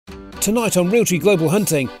Tonight on Realtree Global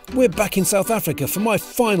Hunting, we're back in South Africa for my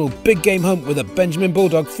final big game hunt with a Benjamin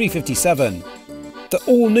Bulldog 357. The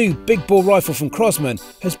all-new big bore rifle from Crosman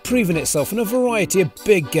has proven itself in a variety of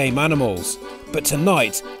big game animals. But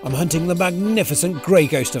tonight, I'm hunting the magnificent grey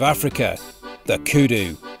ghost of Africa, the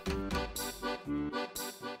Kudu.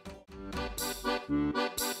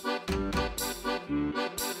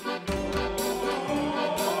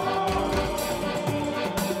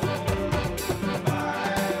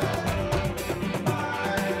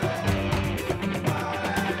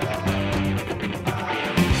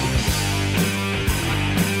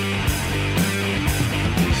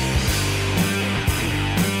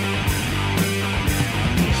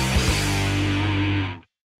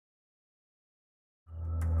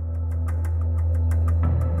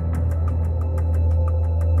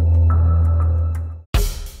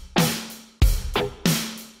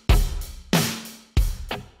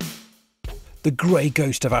 The grey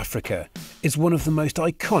ghost of Africa is one of the most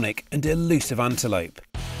iconic and elusive antelope,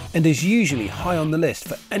 and is usually high on the list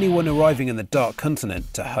for anyone arriving in the dark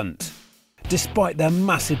continent to hunt. Despite their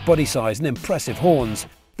massive body size and impressive horns,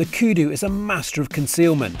 the Kudu is a master of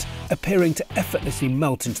concealment, appearing to effortlessly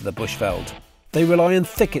melt into the Bushveld. They rely on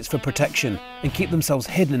thickets for protection and keep themselves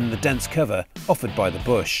hidden in the dense cover offered by the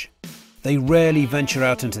bush. They rarely venture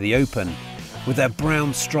out into the open, with their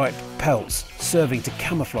brown striped pelts serving to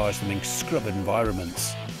camouflage them in scrubbed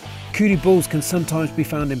environments. Kudu bulls can sometimes be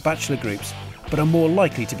found in bachelor groups, but are more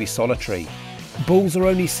likely to be solitary. Bulls are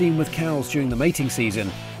only seen with cows during the mating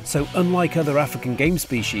season, so unlike other African game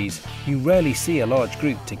species, you rarely see a large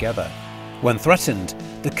group together. When threatened,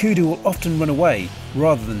 the Kudu will often run away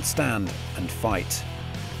rather than stand and fight.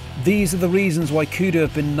 These are the reasons why Kudu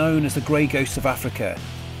have been known as the grey ghosts of Africa.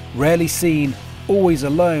 Rarely seen, always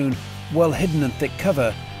alone, well hidden in thick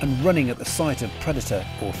cover and running at the sight of predator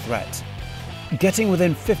or threat. Getting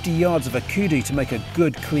within 50 yards of a Kudu to make a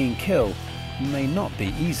good clean kill may not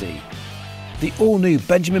be easy. The all-new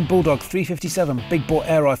Benjamin Bulldog 357 big bore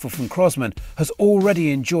air rifle from Crosman has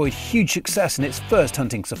already enjoyed huge success in its first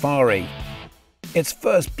hunting safari. Its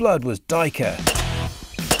first blood was Diker.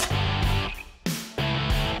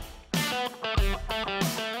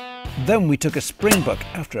 Then we took a springbuck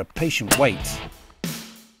after a patient wait.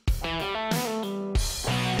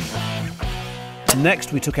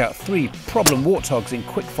 Next we took out 3 problem warthogs in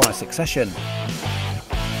quick-fire succession.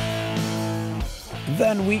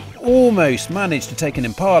 Then we almost managed to take an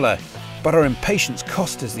impala, but our impatience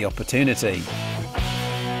cost us the opportunity.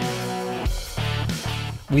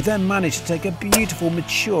 We then managed to take a beautiful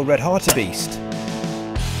mature red hartebeest.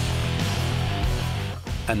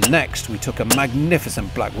 And next we took a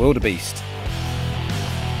magnificent black wildebeest.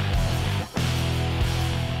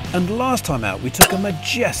 And last time out we took a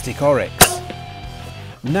majestic oryx.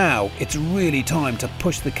 Now it's really time to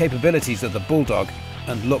push the capabilities of the Bulldog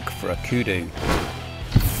and look for a Kudu.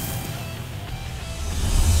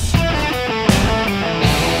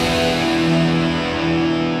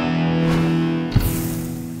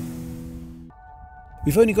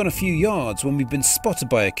 We've only gone a few yards when we've been spotted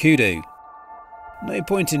by a Kudu. No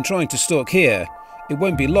point in trying to stalk here, it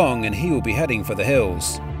won't be long and he will be heading for the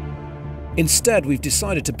hills. Instead, we've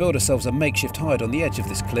decided to build ourselves a makeshift hide on the edge of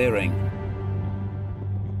this clearing.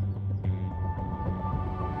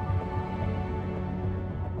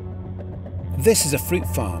 This is a fruit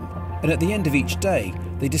farm, and at the end of each day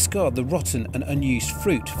they discard the rotten and unused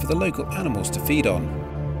fruit for the local animals to feed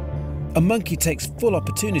on. A monkey takes full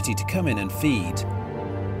opportunity to come in and feed.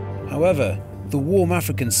 However, the warm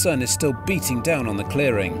African sun is still beating down on the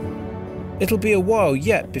clearing. It'll be a while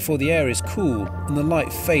yet before the air is cool and the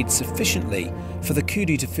light fades sufficiently for the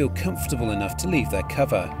Kudu to feel comfortable enough to leave their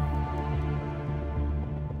cover.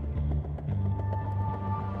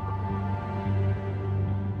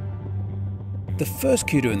 The first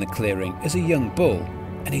Kudu in the clearing is a young bull,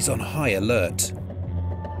 and he's on high alert.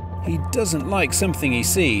 He doesn't like something he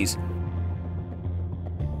sees,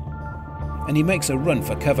 and he makes a run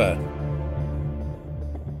for cover.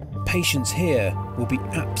 Patience here will be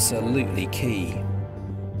absolutely key.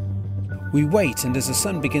 We wait, and as the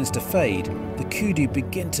sun begins to fade, the Kudu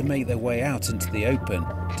begin to make their way out into the open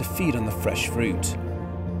to feed on the fresh fruit.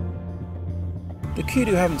 The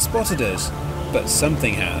Kudu haven't spotted us, but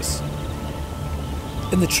something has.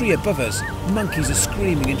 In the tree above us, monkeys are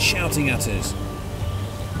screaming and shouting at us.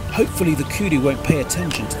 Hopefully the Kudu won't pay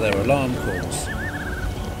attention to their alarm calls.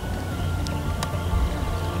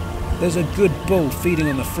 There's a good bull feeding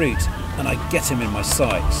on the fruit, and I get him in my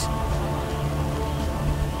sights.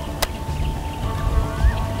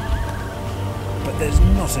 But there's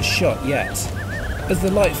not a shot yet. As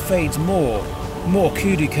the light fades more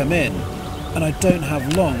Kudu come in, and I don't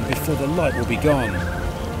have long before the light will be gone.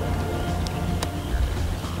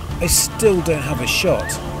 I still don't have a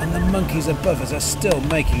shot, and the monkeys above us are still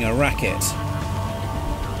making a racket.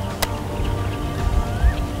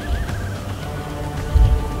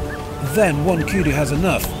 Then one kudu has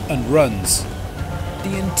enough and runs.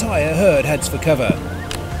 The entire herd heads for cover.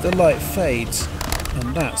 The light fades,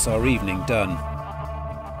 and that's our evening done.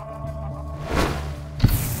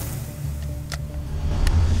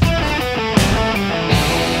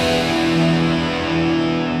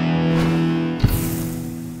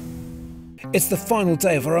 It's the final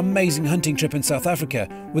day of our amazing hunting trip in South Africa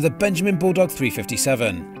with a Benjamin Bulldog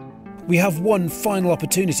 357. We have one final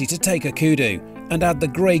opportunity to take a kudu and add the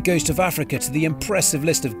grey ghost of Africa to the impressive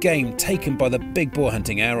list of game taken by the big boar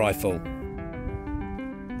hunting air rifle.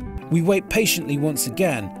 We wait patiently once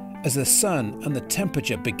again as the sun and the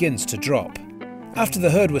temperature begins to drop. After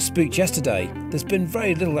the herd was spooked yesterday, there's been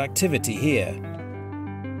very little activity here.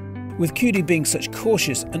 With kudu being such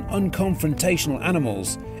cautious and unconfrontational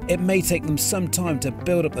animals, it may take them some time to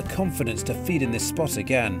build up the confidence to feed in this spot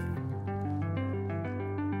again.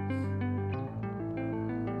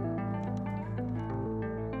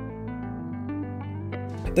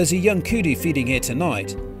 There's a young kudu feeding here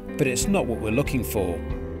tonight, but it's not what we're looking for.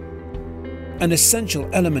 An essential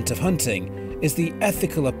element of hunting is the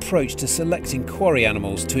ethical approach to selecting quarry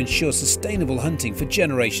animals to ensure sustainable hunting for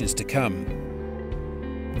generations to come.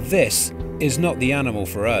 This is not the animal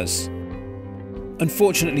for us.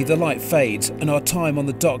 Unfortunately, the light fades and our time on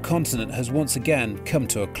the dark continent has once again come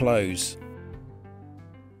to a close.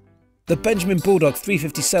 The Benjamin Bulldog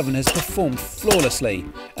 357 has performed flawlessly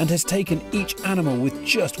and has taken each animal with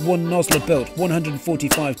just one Nosler built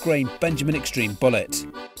 145 grain Benjamin Extreme bullet.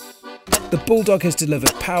 The Bulldog has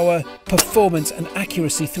delivered power, performance and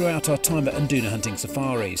accuracy throughout our time at Nduna hunting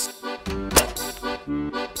safaris.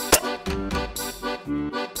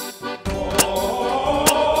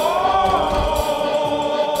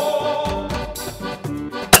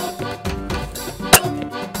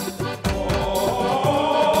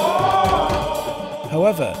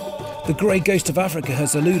 However, the grey ghost of Africa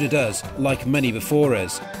has eluded us, like many before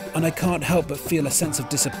us, and I can't help but feel a sense of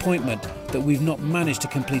disappointment that we've not managed to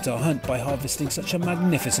complete our hunt by harvesting such a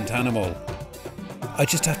magnificent animal. I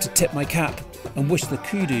just have to tip my cap and wish the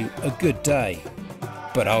kudu a good day.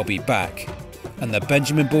 But I'll be back, and the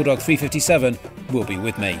Benjamin Bulldog 357 will be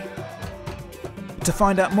with me. To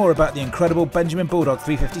find out more about the incredible Benjamin Bulldog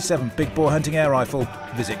 357 big boar hunting air rifle,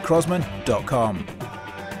 visit crosman.com.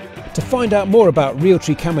 To find out more about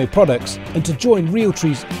Realtree Camo products and to join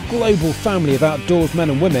Realtree's global family of outdoors men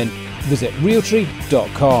and women, visit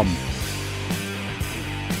Realtree.com.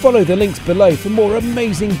 Follow the links below for more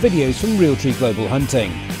amazing videos from Realtree Global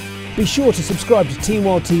Hunting. Be sure to subscribe to Team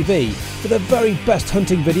Wild TV for the very best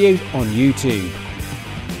hunting videos on YouTube.